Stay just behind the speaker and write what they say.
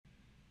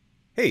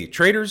Hey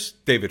traders,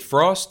 David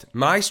Frost,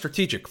 my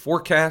strategic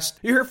forecast.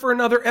 You're here for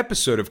another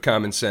episode of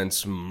Common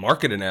Sense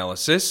Market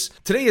Analysis.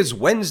 Today is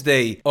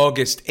Wednesday,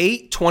 August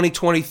 8,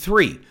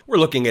 2023. We're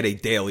looking at a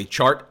daily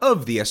chart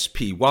of the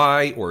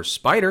SPY or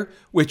Spider,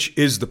 which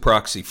is the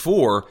proxy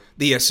for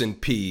the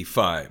S&P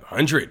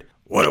 500.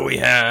 What do we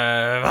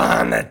have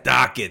on the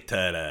docket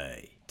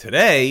today?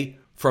 Today,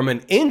 from an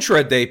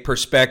intraday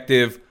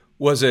perspective,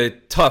 was a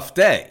tough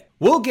day.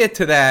 We'll get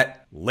to that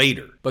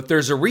later. But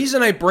there's a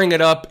reason I bring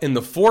it up in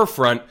the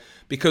forefront,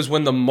 because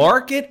when the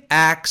market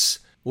acts,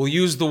 we'll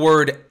use the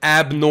word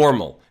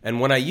abnormal. And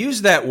when I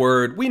use that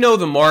word, we know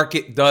the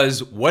market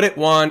does what it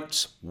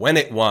wants when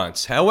it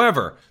wants.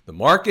 However, the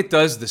market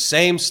does the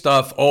same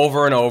stuff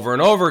over and over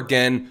and over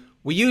again.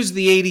 We use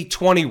the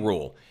 80-20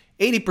 rule.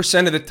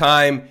 80% of the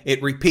time,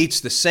 it repeats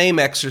the same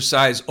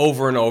exercise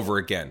over and over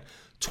again.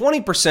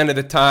 20% of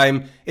the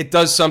time, it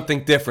does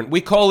something different.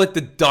 We call it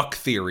the duck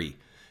theory.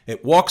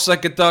 It walks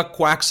like a duck,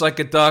 quacks like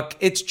a duck.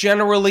 It's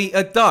generally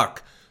a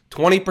duck.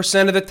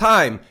 20% of the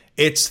time,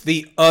 it's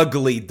the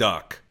ugly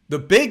duck. The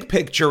big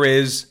picture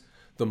is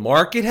the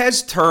market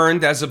has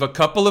turned as of a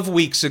couple of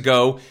weeks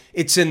ago.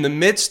 It's in the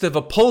midst of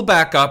a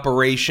pullback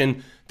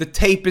operation. The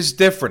tape is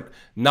different.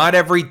 Not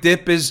every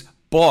dip is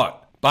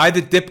bought. Buy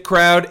the dip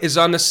crowd is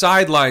on the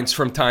sidelines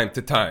from time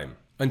to time.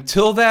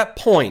 Until that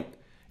point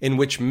in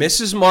which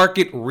Mrs.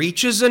 Market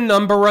reaches a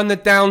number on the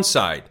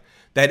downside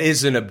that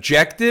is an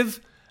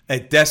objective, a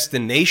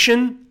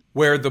destination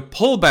where the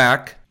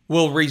pullback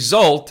will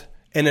result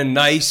in a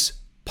nice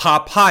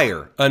pop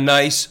higher, a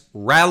nice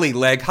rally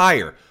leg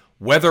higher.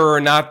 Whether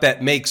or not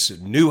that makes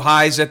new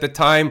highs at the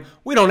time,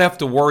 we don't have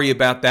to worry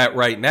about that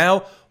right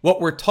now. What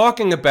we're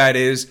talking about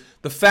is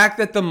the fact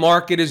that the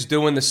market is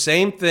doing the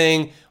same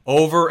thing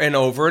over and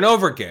over and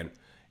over again.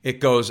 It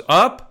goes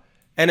up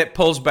and it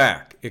pulls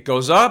back. It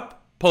goes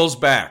up, pulls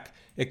back.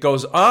 It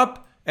goes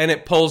up and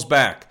it pulls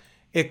back.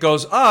 It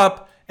goes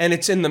up and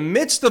it's in the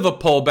midst of a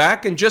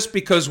pullback, and just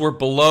because we're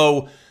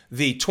below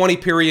the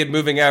 20-period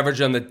moving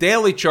average on the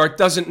daily chart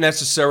doesn't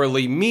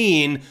necessarily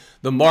mean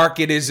the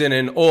market is in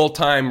an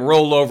all-time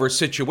rollover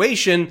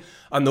situation.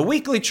 On the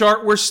weekly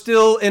chart, we're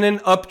still in an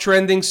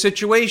uptrending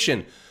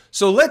situation.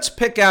 So let's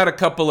pick out a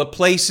couple of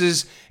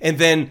places and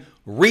then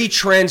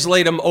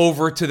retranslate them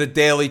over to the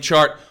daily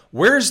chart.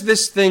 Where's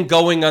this thing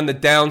going on the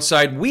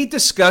downside? We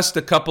discussed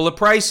a couple of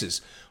prices.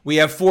 We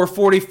have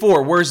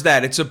 444. Where's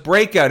that? It's a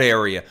breakout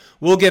area.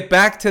 We'll get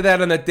back to that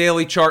on the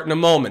daily chart in a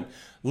moment.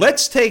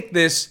 Let's take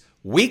this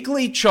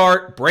weekly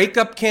chart,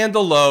 breakup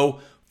candle low,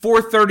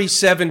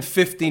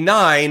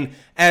 437.59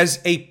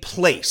 as a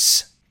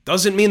place.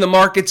 Doesn't mean the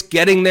market's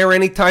getting there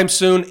anytime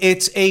soon.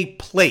 It's a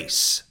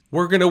place.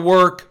 We're going to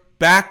work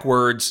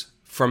backwards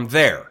from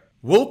there.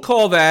 We'll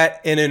call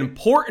that an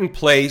important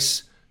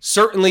place,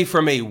 certainly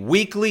from a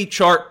weekly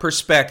chart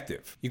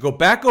perspective. You go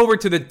back over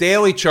to the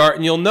daily chart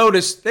and you'll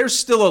notice there's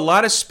still a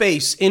lot of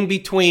space in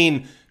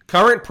between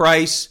current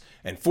price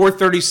and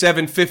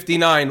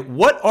 437.59.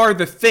 What are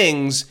the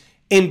things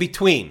in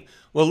between?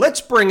 Well,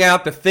 let's bring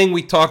out the thing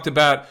we talked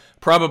about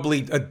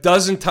probably a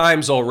dozen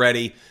times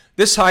already.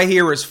 This high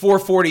here is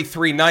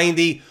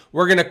 443.90.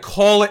 We're going to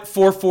call it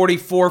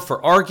 444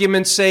 for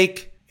argument's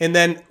sake. And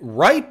then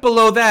right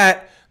below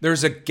that,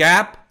 there's a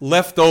gap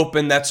left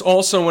open. That's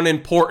also an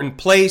important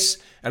place,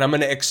 and I'm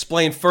going to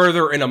explain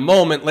further in a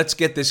moment. Let's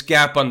get this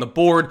gap on the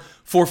board,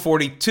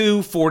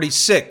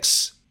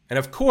 442.46. And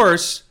of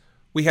course,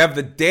 we have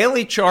the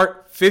daily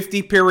chart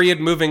 50-period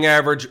moving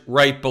average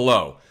right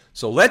below.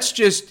 So let's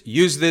just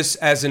use this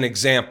as an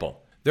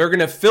example. They're going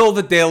to fill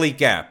the daily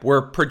gap.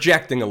 We're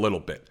projecting a little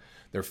bit.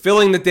 They're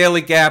filling the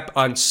daily gap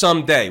on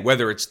some day,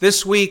 whether it's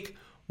this week,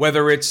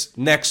 whether it's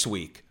next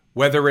week,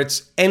 whether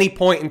it's any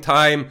point in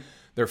time.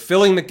 They're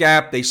filling the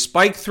gap. They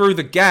spike through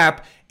the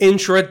gap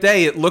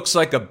intraday. It looks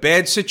like a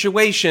bad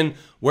situation.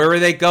 Where are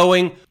they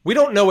going? We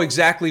don't know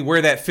exactly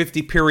where that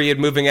 50-period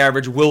moving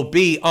average will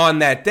be on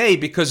that day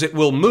because it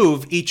will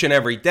move each and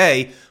every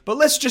day. But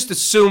let's just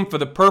assume for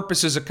the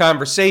purposes of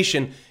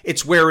conversation,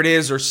 it's where it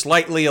is or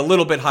slightly a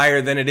little bit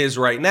higher than it is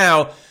right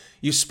now.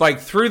 You spike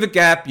through the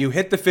gap, you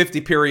hit the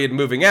 50-period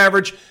moving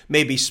average,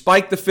 maybe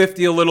spike the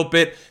 50 a little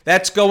bit.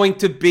 That's going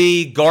to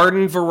be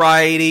garden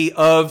variety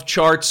of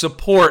chart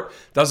support.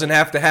 Doesn't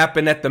have to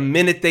happen at the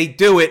minute they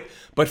do it,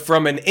 but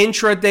from an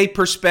intraday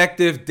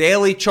perspective,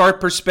 daily chart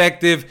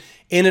perspective,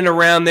 in and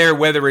around there,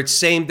 whether it's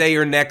same day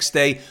or next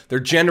day, they're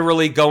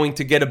generally going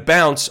to get a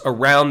bounce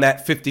around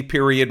that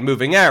 50-period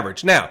moving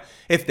average. Now,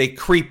 if they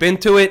creep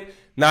into it,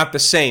 not the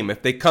same.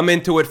 If they come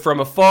into it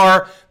from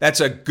afar, that's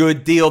a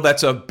good deal.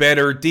 That's a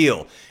better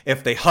deal.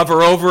 If they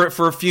hover over it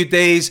for a few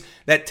days,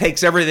 that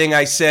takes everything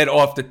I said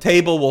off the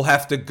table. We'll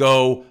have to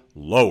go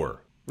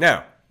lower.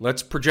 Now,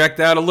 let's project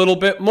out a little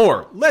bit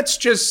more. Let's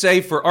just say,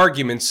 for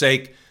argument's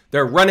sake,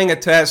 they're running a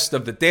test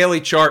of the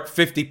daily chart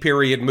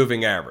 50-period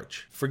moving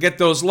average. Forget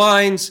those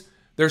lines.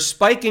 They're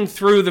spiking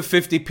through the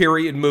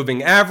 50-period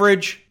moving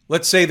average.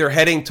 Let's say they're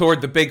heading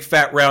toward the big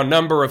fat round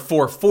number of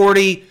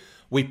 440.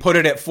 We put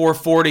it at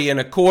 440 and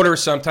a quarter.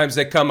 Sometimes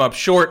they come up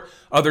short.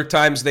 Other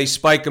times they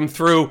spike them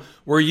through.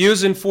 We're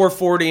using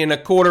 440 and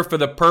a quarter for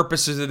the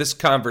purposes of this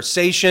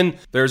conversation.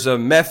 There's a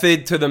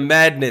method to the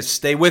madness.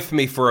 Stay with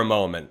me for a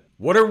moment.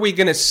 What are we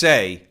going to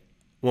say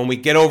when we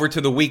get over to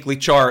the weekly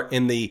chart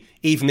in the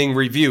evening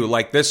review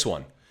like this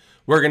one?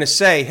 We're going to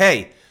say,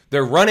 hey,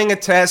 they're running a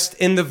test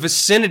in the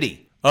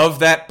vicinity of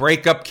that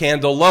breakup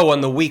candle low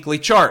on the weekly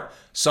chart.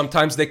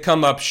 Sometimes they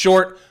come up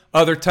short.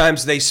 Other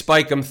times they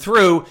spike them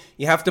through.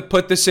 You have to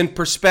put this in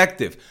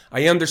perspective.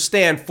 I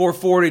understand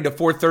 440 to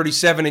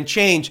 437 and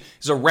change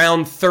is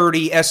around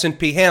 30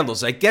 S&P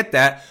handles. I get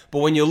that. But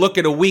when you look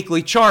at a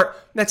weekly chart,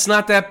 that's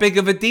not that big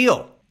of a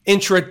deal.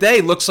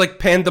 Intraday looks like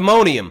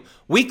pandemonium.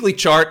 Weekly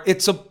chart,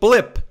 it's a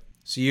blip.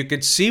 So you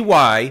could see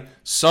why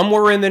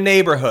somewhere in the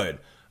neighborhood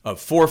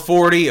of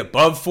 440,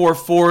 above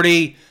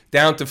 440,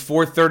 down to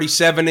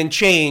 437 and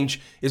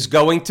change is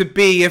going to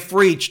be, if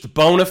reached,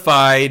 bona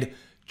fide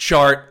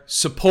chart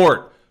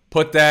support.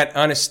 Put that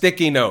on a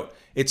sticky note.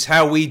 It's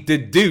how we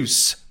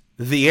deduce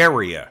the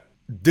area.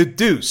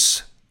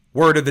 Deduce.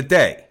 Word of the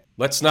day.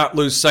 Let's not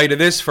lose sight of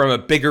this from a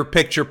bigger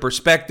picture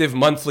perspective.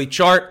 Monthly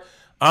chart.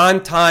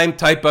 On time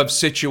type of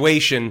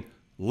situation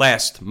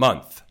last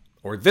month.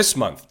 Or this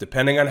month,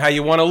 depending on how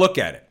you want to look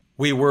at it.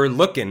 We were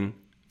looking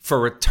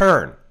for a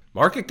turn.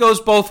 Market goes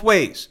both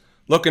ways.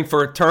 Looking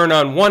for a turn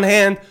on one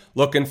hand.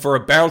 Looking for a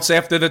bounce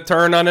after the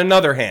turn on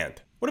another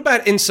hand. What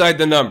about inside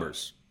the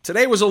numbers?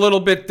 Today was a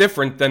little bit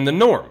different than the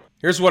norm.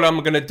 Here's what I'm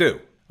going to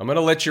do. I'm going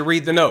to let you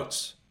read the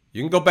notes.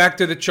 You can go back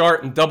to the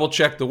chart and double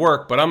check the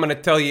work, but I'm going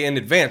to tell you in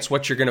advance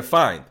what you're going to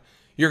find.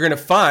 You're going to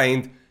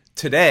find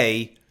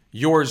today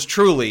yours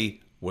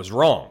truly was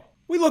wrong.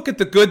 We look at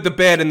the good, the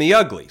bad, and the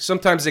ugly.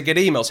 Sometimes I get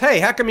emails, hey,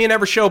 how come you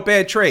never show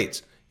bad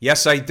trades?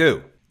 Yes, I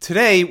do.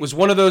 Today was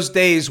one of those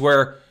days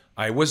where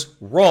I was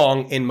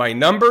wrong in my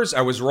numbers.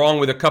 I was wrong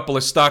with a couple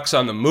of stocks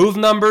on the move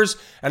numbers,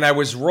 and I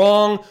was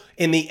wrong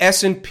in the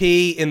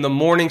S&P in the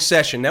morning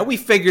session. Now, we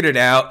figured it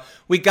out.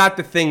 We got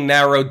the thing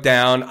narrowed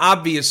down.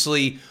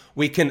 Obviously,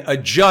 we can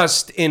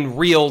adjust in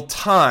real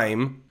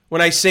time.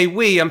 When I say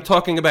we, I'm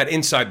talking about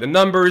inside the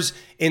numbers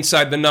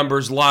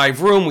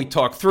live room. We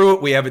talk through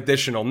it. We have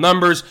additional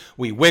numbers.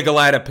 We wiggle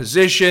out of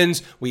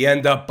positions. We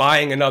end up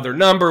buying another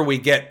number. We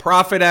get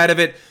profit out of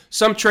it.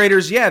 Some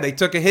traders, they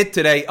took a hit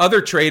today.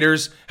 Other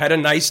traders had a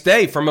nice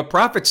day from a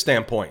profit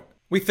standpoint.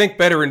 We think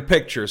better in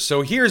pictures.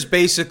 So here's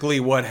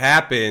basically what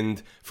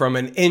happened from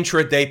an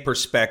intraday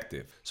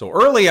perspective. So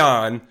early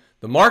on,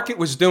 the market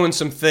was doing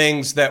some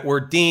things that were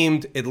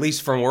deemed, at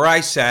least from where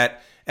I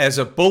sat, as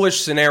a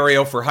bullish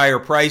scenario for higher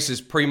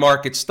prices,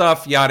 pre-market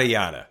stuff, yada,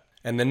 yada.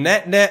 And the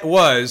net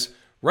was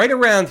right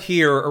around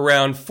here,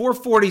 around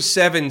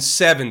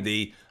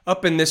 447.70,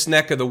 up in this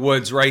neck of the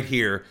woods right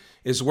here,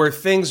 is where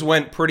things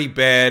went pretty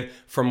bad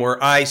from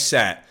where I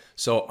sat.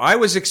 So I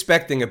was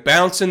expecting a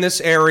bounce in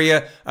this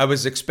area. I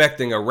was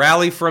expecting a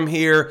rally from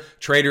here.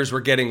 Traders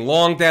were getting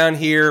long down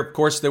here. Of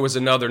course, there was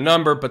another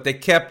number, but they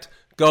kept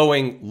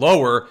going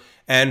lower.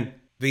 And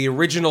the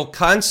original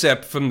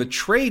concept from the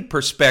trade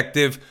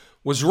perspective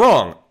was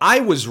wrong. I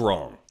was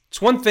wrong.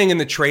 It's one thing in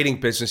the trading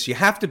business. You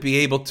have to be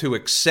able to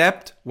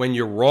accept when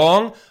you're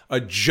wrong,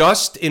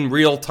 adjust in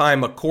real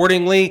time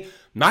accordingly.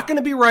 Not going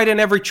to be right in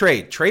every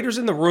trade. Traders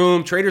in the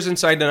room, traders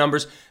inside the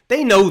numbers,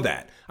 they know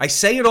that. I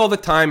say it all the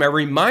time. I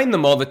remind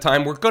them all the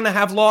time, we're going to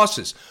have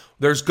losses.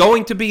 There's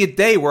going to be a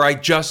day where I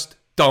just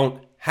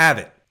don't have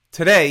it.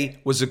 Today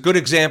was a good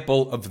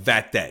example of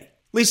that day.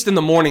 At least in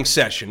the morning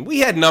session.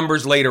 We had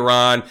numbers later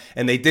on,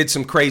 and they did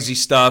some crazy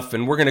stuff,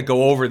 and we're going to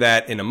go over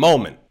that in a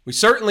moment. We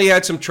certainly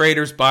had some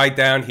traders buy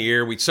down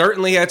here. We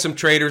certainly had some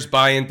traders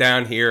buying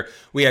down here.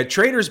 We had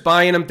traders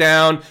buying them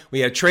down.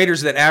 We had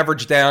traders that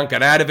averaged down,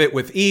 got out of it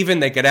with even.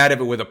 They got out of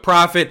it with a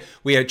profit.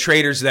 We had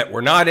traders that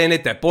were not in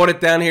it, that bought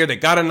it down here. They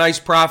got a nice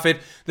profit.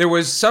 There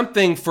was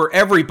something for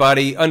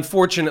everybody.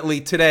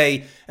 Unfortunately,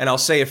 today, and I'll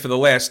say it for the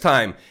last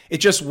time, it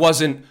just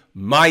wasn't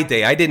my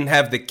day. I didn't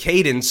have the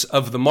cadence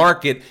of the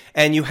market,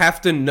 and you have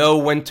to know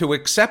when to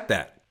accept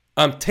that.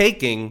 I'm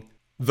taking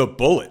the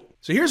bullet.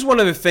 So here's one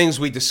of the things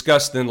we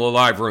discussed in the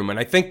live room, and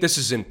I think this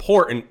is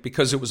important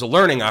because it was a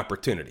learning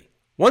opportunity.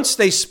 Once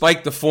they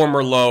spiked the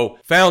former low,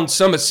 found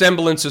some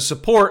semblance of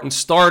support, and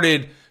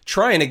started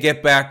trying to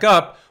get back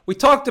up, we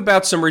talked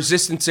about some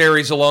resistance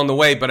areas along the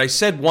way, but I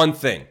said one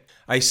thing.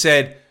 I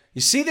said, you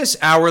see this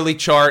hourly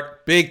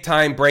chart, big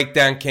time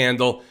breakdown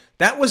candle?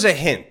 That was a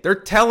hint. They're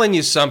telling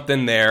you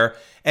something there,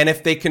 and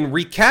if they can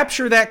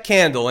recapture that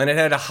candle, and it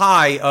had a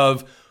high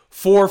of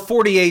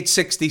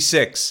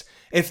 448.66,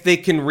 if they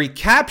can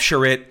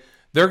recapture it,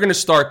 they're going to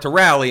start to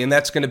rally, and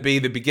that's going to be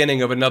the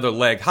beginning of another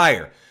leg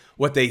higher.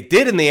 What they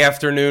did in the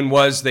afternoon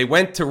was they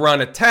went to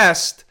run a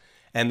test,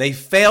 and they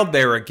failed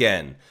there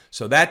again.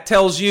 So that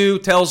tells you,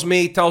 tells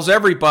me, tells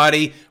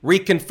everybody,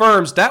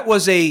 reconfirms that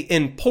was an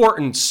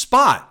important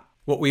spot.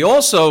 What we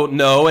also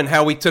know and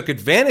how we took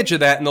advantage of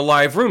that in the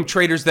live room,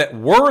 traders that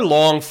were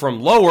long from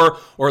lower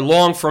or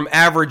long from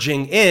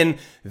averaging in,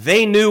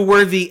 they knew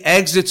where the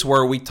exits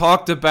were. We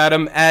talked about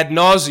them ad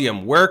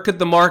nauseum. Where could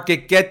the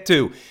market get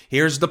to?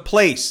 Here's the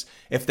place.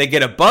 If they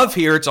get above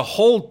here, it's a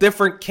whole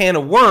different can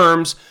of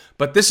worms,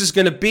 but this is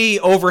going to be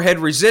overhead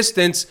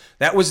resistance.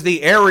 That was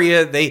the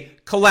area they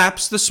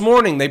collapsed this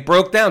morning. They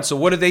broke down. So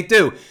what did they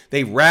do?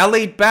 They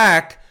rallied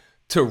back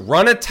to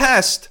run a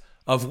test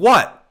of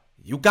what?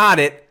 You got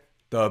it.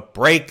 The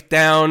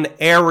breakdown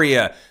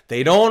area.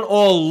 They don't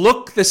all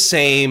look the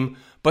same,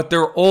 but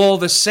they're all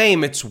the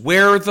same. It's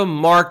where the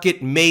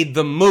market made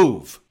the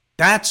move.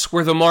 That's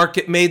where the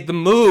market made the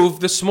move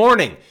this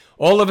morning.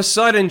 All of a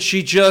sudden,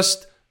 she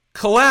just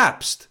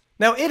collapsed.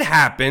 Now, it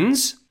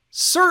happens,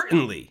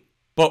 certainly.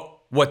 But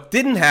what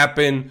didn't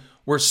happen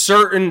were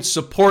certain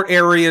support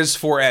areas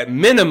for, at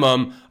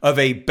minimum, of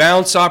a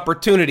bounce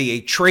opportunity,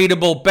 a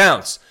tradable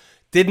bounce.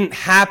 Didn't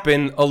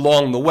happen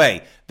along the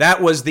way.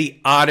 That was the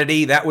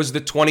oddity. That was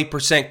the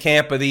 20%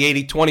 camp of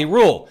the 80-20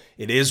 rule.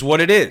 It is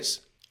what it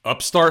is.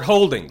 Upstart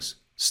Holdings.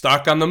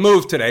 Stock on the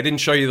move today. I didn't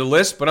show you the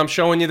list, but I'm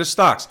showing you the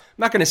stocks. I'm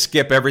not going to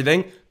skip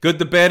everything. Good,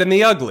 the bad, and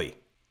the ugly.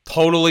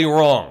 Totally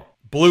wrong.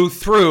 Blew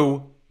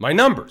through my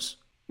numbers.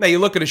 Now, you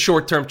look at a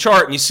short-term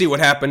chart and you see what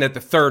happened at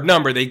the third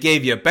number. They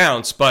gave you a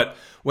bounce, but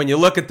when you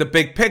look at the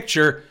big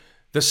picture,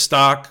 the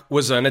stock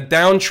was on a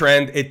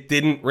downtrend. It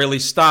didn't really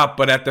stop,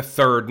 but at the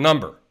third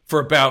number for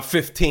about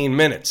 15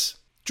 minutes.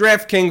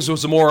 DraftKings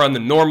was more on the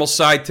normal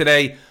side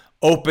today,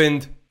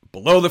 opened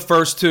below the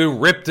first two,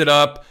 ripped it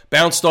up,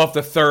 bounced off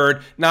the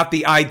third. Not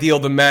the ideal,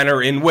 the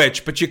manner in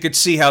which, but you could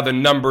see how the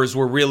numbers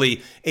were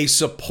really a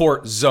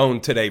support zone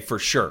today for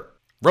sure.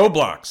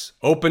 Roblox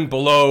opened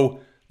below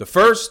the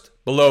first,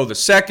 below the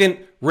second,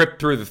 ripped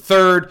through the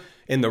third.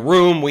 In the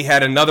room, we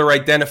had another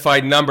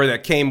identified number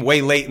that came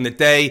way late in the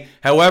day.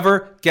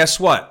 However, guess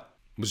what?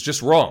 It was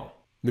just wrong.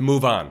 We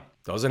move on.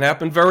 Doesn't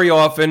happen very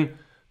often.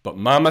 But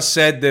Mama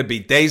said there'd be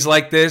days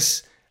like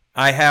this.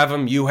 I have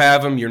them, you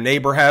have them, your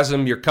neighbor has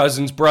them, your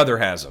cousin's brother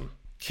has them.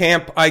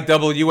 Camp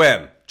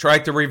IWM.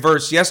 Tried to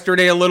reverse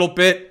yesterday a little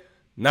bit.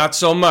 Not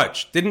so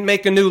much. Didn't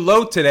make a new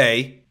low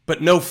today,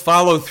 but no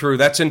follow through.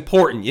 That's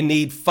important. You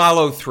need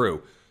follow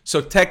through.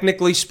 So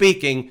technically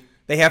speaking,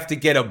 they have to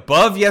get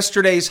above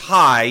yesterday's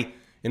high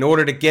in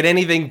order to get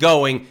anything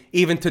going,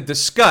 even to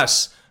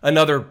discuss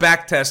another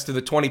back test to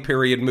the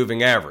 20-period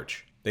moving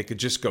average. They could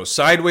just go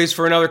sideways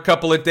for another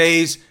couple of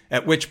days,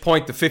 at which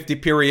point the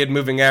 50-period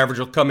moving average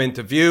will come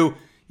into view.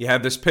 You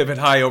have this pivot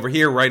high over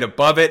here right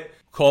above it.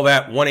 Call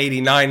that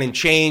 189 and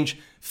change.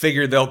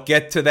 Figure they'll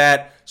get to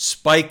that,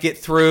 spike it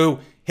through,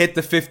 hit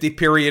the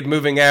 50-period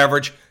moving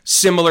average.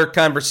 Similar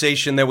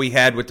conversation that we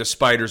had with the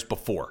spiders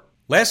before.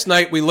 Last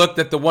night, we looked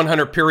at the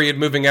 100-period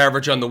moving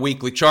average on the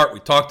weekly chart.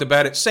 We talked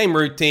about it. Same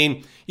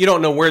routine. You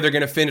don't know where they're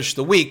going to finish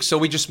the week, so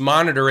we just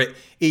monitor it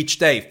each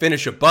day.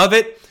 Finish above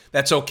it.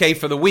 That's okay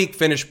for the week.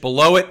 Finish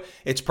below it.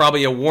 It's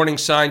probably a warning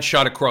sign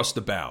shot across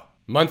the bow.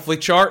 Monthly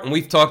chart, and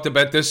we've talked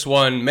about this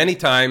one many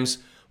times.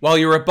 While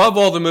you're above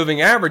all the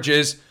moving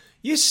averages,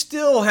 you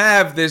still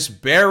have this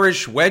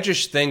bearish,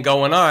 wedgish thing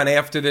going on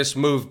after this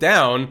move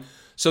down.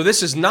 So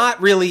this is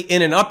not really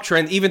in an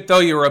uptrend, even though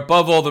you're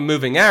above all the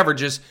moving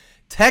averages.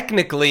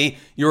 Technically,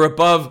 you're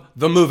above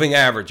the moving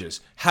averages.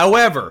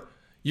 However,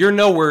 you're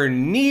nowhere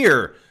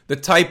near the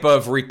type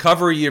of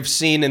recovery you've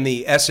seen in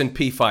the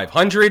S&P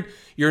 500.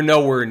 You're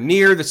nowhere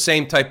near the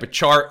same type of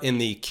chart in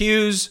the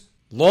Qs.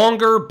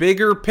 Longer,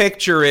 bigger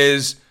picture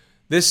is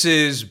this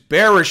is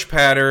bearish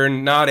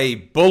pattern, not a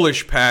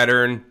bullish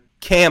pattern.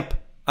 Camp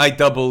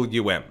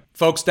IWM.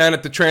 Folks down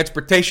at the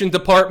Transportation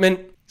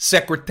Department,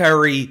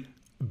 Secretary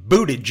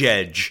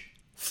Buttigieg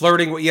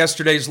flirting with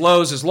yesterday's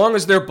lows. As long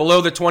as they're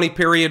below the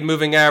 20-period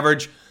moving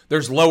average,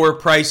 there's lower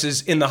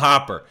prices in the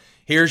hopper.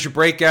 Here's your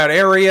breakout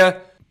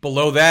area.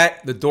 Below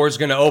that, the door's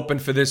going to open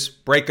for this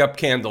breakup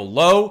candle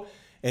low.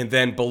 And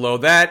then below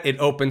that, it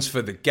opens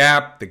for the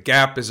gap. The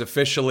gap is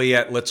officially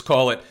at, let's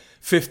call it,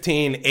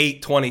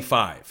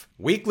 15,825.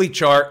 Weekly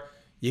chart,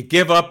 you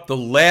give up the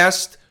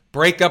last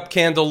breakup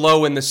candle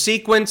low in the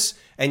sequence,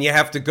 and you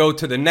have to go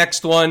to the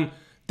next one.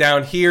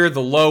 Down here,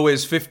 the low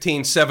is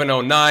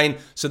 15,709,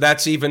 so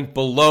that's even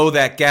below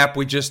that gap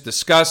we just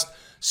discussed.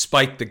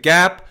 Spike the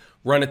gap,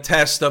 run a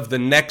test of the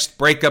next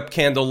breakup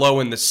candle low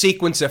in the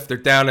sequence if they're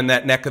down in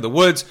that neck of the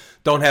woods.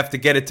 Don't have to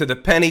get it to the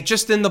penny,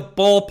 just in the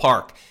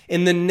ballpark,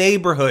 in the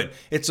neighborhood.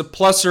 It's a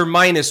plus or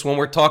minus when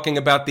we're talking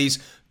about these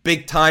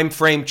big time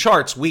frame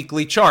charts,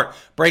 weekly chart,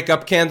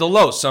 breakup candle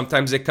low.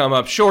 Sometimes they come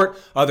up short,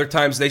 other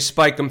times they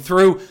spike them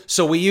through.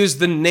 So we use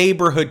the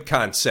neighborhood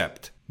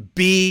concept.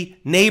 Be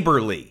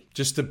neighborly.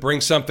 Just to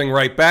bring something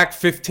right back,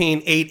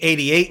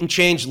 15,888 and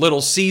change.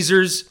 Little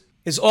Caesars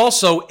is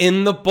also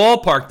in the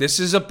ballpark. This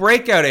is a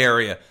breakout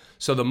area.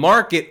 So the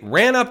market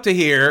ran up to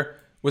here,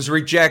 was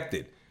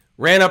rejected.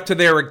 Ran up to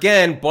there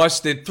again,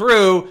 busted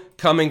through,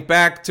 coming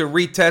back to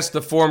retest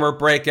the former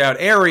breakout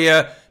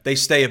area. They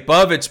stay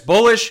above, it's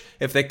bullish.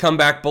 If they come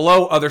back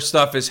below, other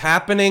stuff is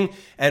happening.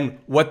 And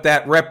what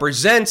that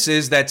represents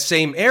is that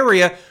same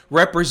area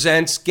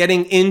represents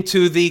getting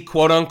into the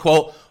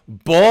quote-unquote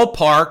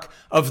ballpark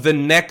of the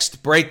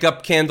next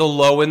breakup candle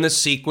low in the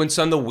sequence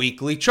on the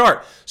weekly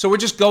chart. So we're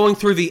just going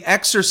through the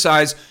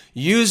exercise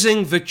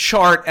using the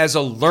chart as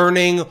a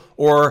learning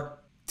or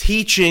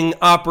teaching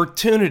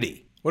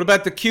opportunity. What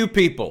about the Q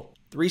people?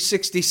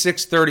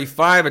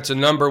 366.35, it's a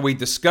number we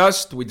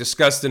discussed. We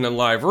discussed it in a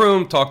live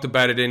room, talked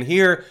about it in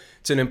here.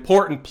 It's an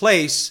important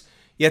place,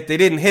 yet they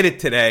didn't hit it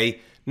today.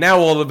 Now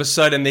all of a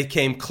sudden they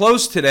came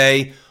close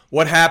today.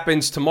 What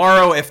happens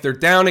tomorrow if they're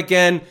down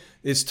again?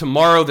 Is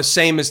tomorrow the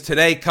same as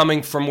today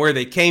coming from where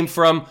they came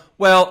from?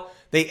 Well,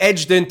 they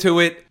edged into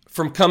it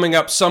from coming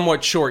up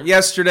somewhat short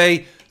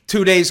yesterday.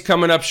 2 days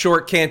coming up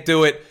short, can't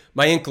do it.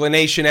 My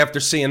inclination after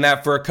seeing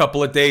that for a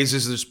couple of days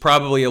is there's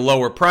probably a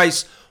lower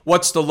price.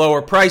 What's the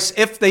lower price?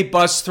 If they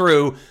bust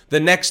through,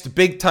 the next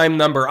big time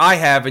number I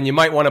have, and you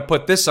might want to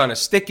put this on a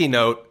sticky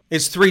note,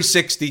 is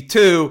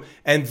 362,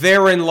 and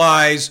therein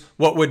lies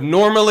what would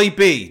normally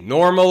be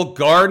normal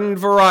garden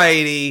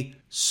variety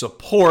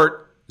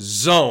support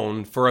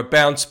zone for a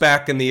bounce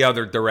back in the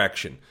other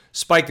direction.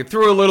 Spike it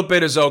through a little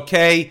bit is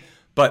okay,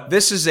 but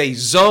this is a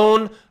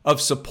zone of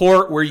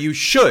support where you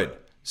should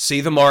see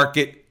the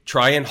market,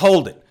 try and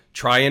hold it,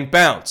 try and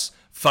bounce,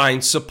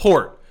 find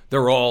support.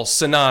 They're all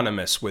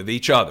synonymous with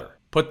each other.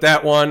 Put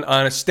that one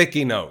on a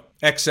sticky note.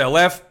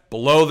 XLF,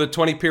 below the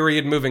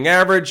 20-period moving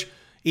average,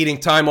 eating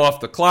time off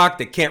the clock.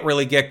 They can't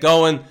really get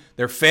going.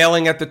 They're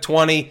failing at the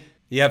 20.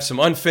 You have some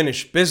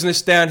unfinished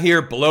business down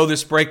here below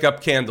this breakup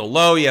candle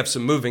low. You have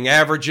some moving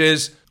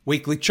averages.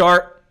 Weekly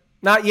chart,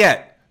 not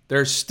yet.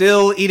 They're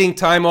still eating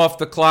time off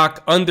the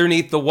clock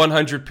underneath the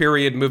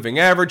 100-period moving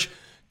average,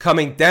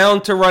 coming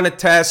down to run a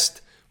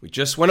test. We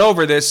just went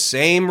over this,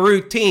 same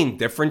routine,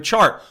 different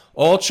chart.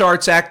 All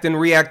charts act and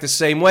react the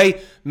same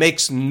way.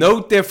 Makes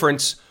no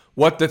difference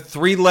what the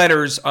three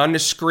letters on the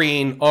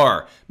screen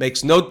are.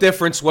 Makes no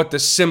difference what the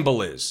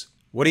symbol is.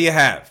 What do you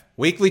have?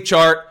 Weekly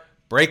chart,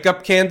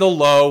 breakup candle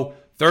low,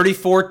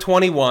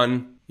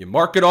 34.21. You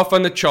mark it off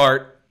on the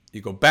chart. You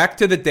go back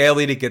to the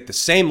daily to get the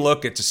same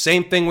look. It's the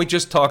same thing we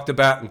just talked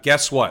about. And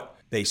guess what?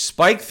 They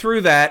spike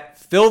through that,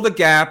 fill the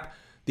gap.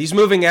 These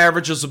moving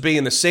averages will be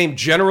in the same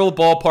general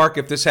ballpark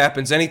if this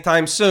happens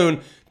anytime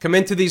soon. Come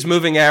into these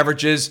moving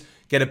averages,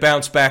 get a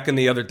bounce back in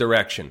the other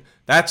direction.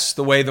 That's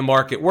the way the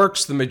market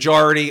works the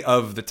majority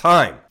of the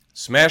time.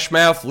 Smash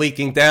mouth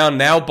leaking down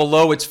now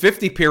below its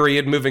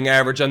 50-period moving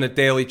average on the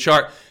daily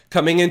chart,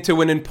 coming into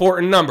an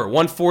important number,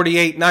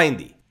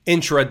 148.90.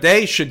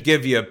 Intraday should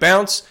give you a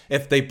bounce.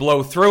 If they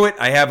blow through it,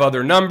 I have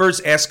other numbers.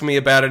 Ask me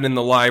about it in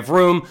the live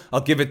room.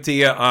 I'll give it to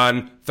you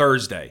on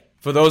Thursday.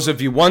 For those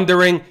of you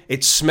wondering,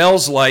 it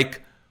smells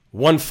like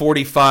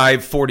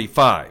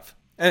 145.45.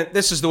 And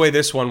this is the way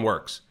this one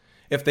works.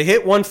 If they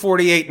hit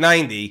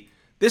 148.90,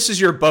 this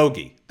is your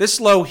bogey. This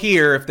low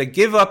here, if they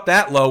give up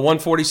that low,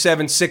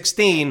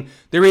 147.16,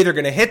 they're either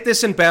going to hit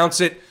this and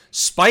bounce it,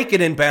 spike it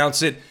and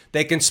bounce it.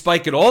 They can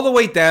spike it all the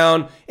way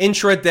down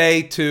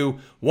intraday to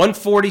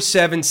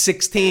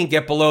 147.16,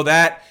 get below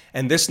that,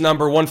 and this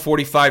number,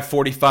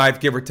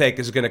 145.45, give or take,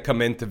 is going to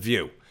come into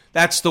view.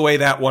 That's the way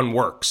that one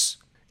works.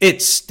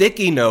 It's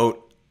sticky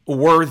note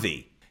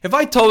worthy. If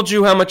I told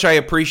you how much I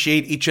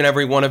appreciate each and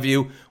every one of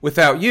you,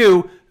 without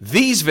you,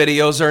 these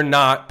videos are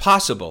not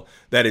possible.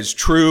 That is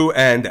true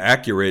and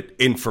accurate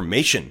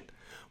information.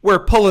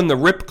 We're pulling the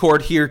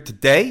ripcord here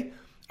today.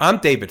 I'm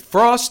David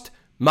Frost,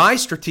 my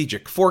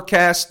strategic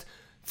forecast.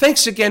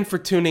 Thanks again for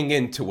tuning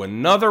in to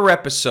another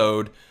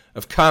episode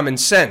of Common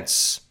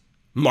Sense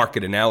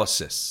Market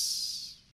Analysis.